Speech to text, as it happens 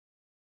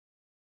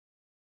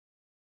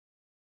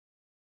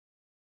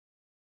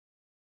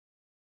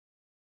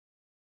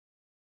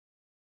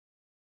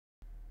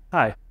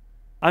Hi,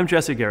 I'm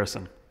Jesse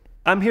Garrison.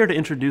 I'm here to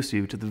introduce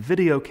you to the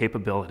video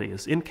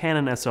capabilities in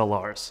Canon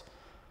SLRs.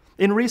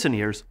 In recent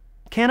years,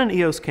 Canon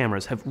EOS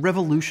cameras have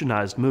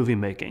revolutionized movie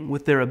making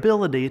with their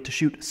ability to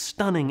shoot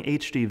stunning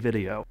HD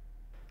video.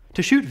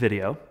 To shoot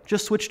video,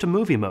 just switch to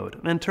movie mode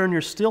and turn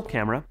your still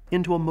camera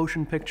into a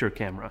motion picture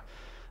camera.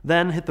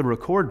 Then hit the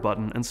record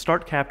button and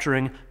start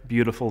capturing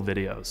beautiful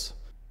videos.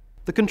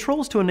 The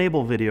controls to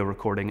enable video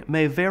recording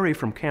may vary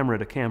from camera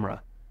to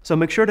camera, so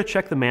make sure to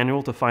check the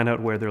manual to find out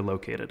where they're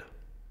located.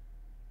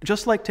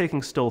 Just like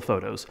taking still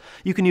photos,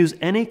 you can use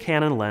any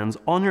Canon lens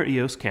on your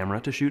EOS camera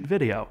to shoot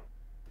video.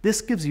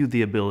 This gives you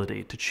the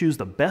ability to choose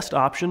the best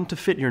option to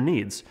fit your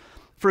needs.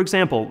 For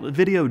example,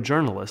 video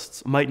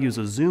journalists might use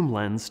a zoom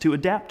lens to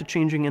adapt to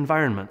changing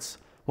environments,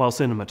 while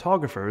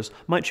cinematographers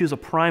might choose a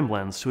prime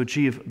lens to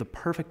achieve the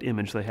perfect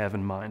image they have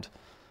in mind.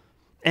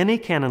 Any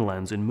Canon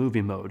lens in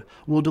movie mode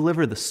will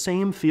deliver the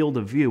same field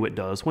of view it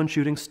does when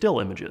shooting still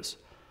images.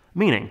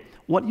 Meaning,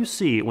 what you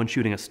see when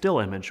shooting a still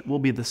image will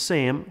be the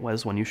same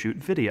as when you shoot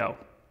video,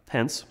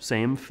 hence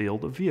same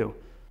field of view.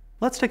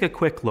 Let's take a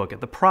quick look at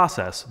the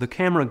process the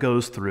camera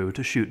goes through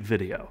to shoot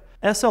video.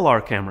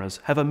 SLR cameras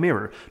have a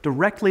mirror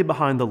directly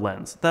behind the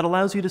lens that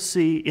allows you to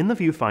see in the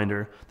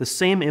viewfinder the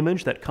same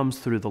image that comes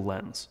through the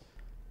lens.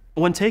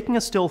 When taking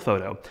a still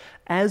photo,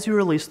 as you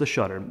release the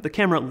shutter, the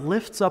camera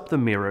lifts up the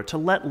mirror to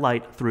let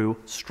light through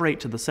straight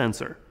to the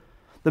sensor.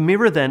 The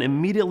mirror then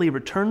immediately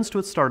returns to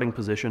its starting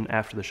position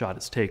after the shot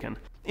is taken.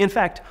 In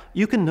fact,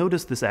 you can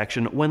notice this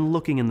action when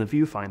looking in the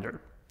viewfinder.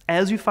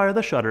 As you fire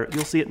the shutter,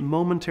 you'll see it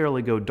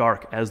momentarily go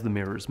dark as the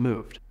mirror is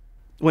moved.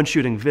 When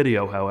shooting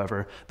video,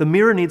 however, the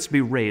mirror needs to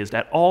be raised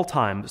at all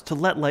times to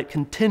let light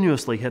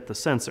continuously hit the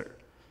sensor.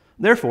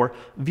 Therefore,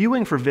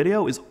 viewing for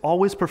video is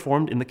always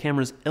performed in the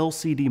camera's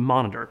LCD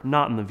monitor,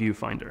 not in the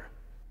viewfinder.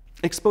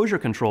 Exposure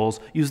controls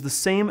use the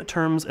same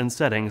terms and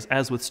settings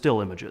as with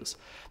still images.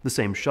 The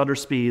same shutter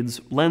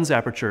speeds, lens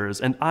apertures,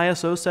 and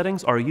ISO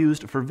settings are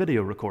used for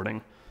video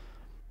recording.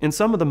 In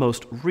some of the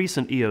most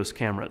recent EOS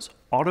cameras,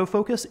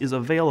 autofocus is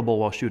available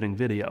while shooting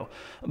video,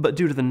 but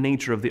due to the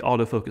nature of the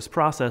autofocus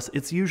process,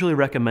 it's usually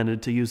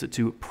recommended to use it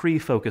to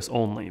pre-focus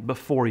only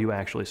before you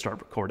actually start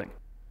recording.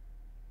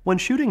 When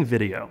shooting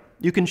video,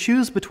 you can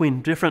choose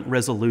between different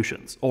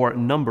resolutions, or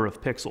number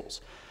of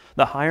pixels.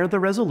 The higher the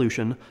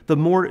resolution, the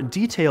more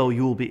detail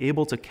you will be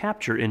able to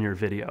capture in your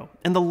video,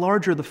 and the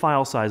larger the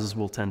file sizes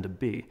will tend to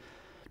be.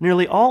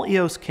 Nearly all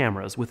EOS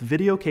cameras with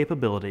video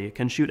capability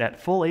can shoot at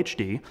Full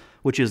HD,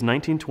 which is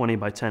 1920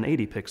 by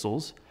 1080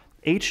 pixels,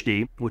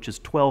 HD, which is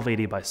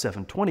 1280 by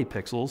 720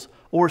 pixels,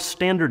 or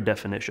standard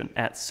definition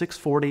at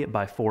 640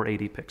 by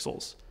 480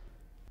 pixels.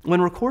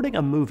 When recording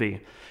a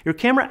movie, your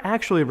camera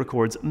actually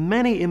records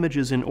many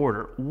images in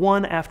order,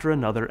 one after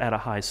another at a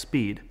high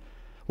speed.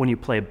 When you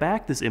play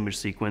back this image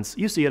sequence,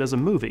 you see it as a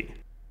movie.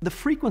 The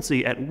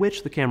frequency at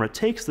which the camera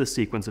takes this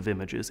sequence of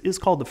images is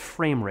called the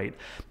frame rate,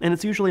 and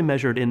it's usually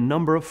measured in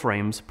number of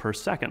frames per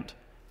second.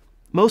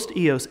 Most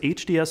EOS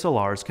HD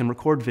SLRs can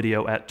record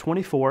video at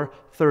 24,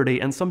 30,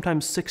 and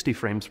sometimes 60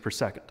 frames per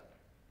second.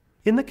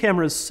 In the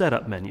camera's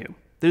setup menu,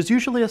 there's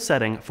usually a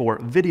setting for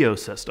Video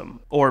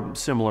System, or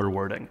similar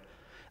wording.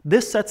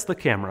 This sets the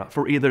camera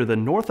for either the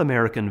North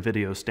American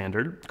video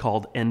standard,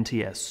 called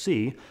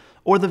NTSC,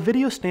 or the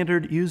video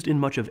standard used in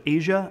much of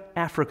Asia,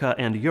 Africa,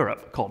 and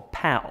Europe, called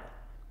PAL.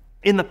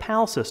 In the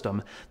PAL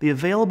system, the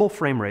available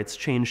frame rates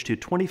change to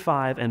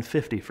 25 and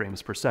 50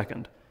 frames per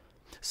second.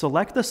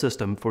 Select the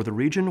system for the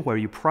region where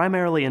you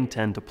primarily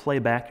intend to play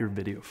back your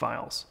video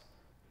files.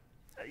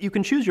 You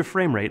can choose your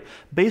frame rate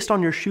based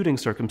on your shooting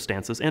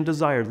circumstances and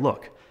desired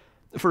look.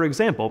 For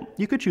example,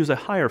 you could choose a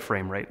higher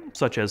frame rate,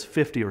 such as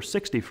 50 or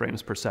 60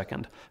 frames per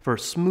second, for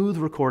smooth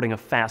recording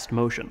of fast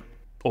motion,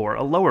 or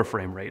a lower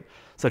frame rate,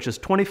 such as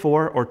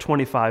 24 or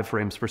 25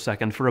 frames per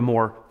second for a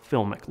more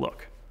filmic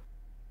look.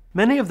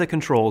 Many of the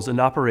controls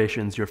and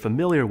operations you're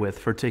familiar with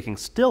for taking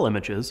still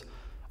images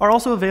are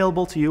also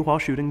available to you while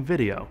shooting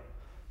video.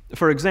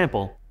 For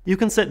example, you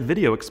can set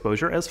video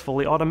exposure as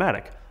fully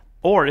automatic,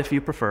 or if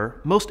you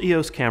prefer, most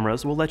EOS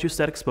cameras will let you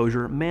set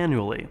exposure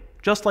manually,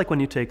 just like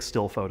when you take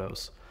still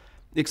photos.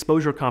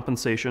 Exposure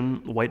compensation,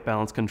 white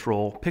balance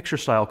control, picture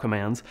style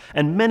commands,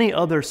 and many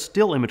other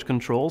still image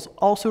controls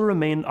also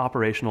remain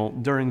operational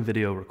during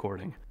video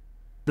recording.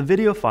 The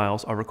video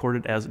files are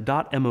recorded as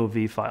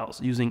 .mov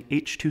files using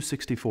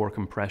H.264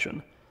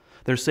 compression.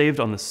 They're saved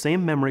on the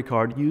same memory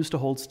card used to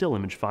hold still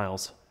image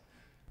files.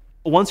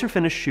 Once you're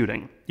finished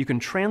shooting, you can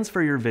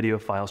transfer your video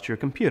files to your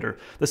computer,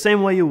 the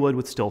same way you would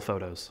with still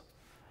photos.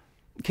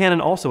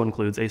 Canon also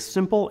includes a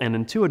simple and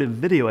intuitive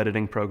video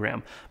editing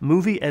program,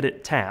 Movie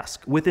Edit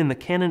Task, within the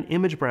Canon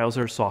Image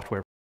Browser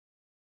software.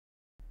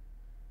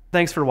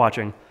 Thanks for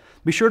watching.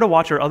 Be sure to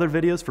watch our other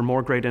videos for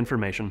more great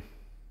information.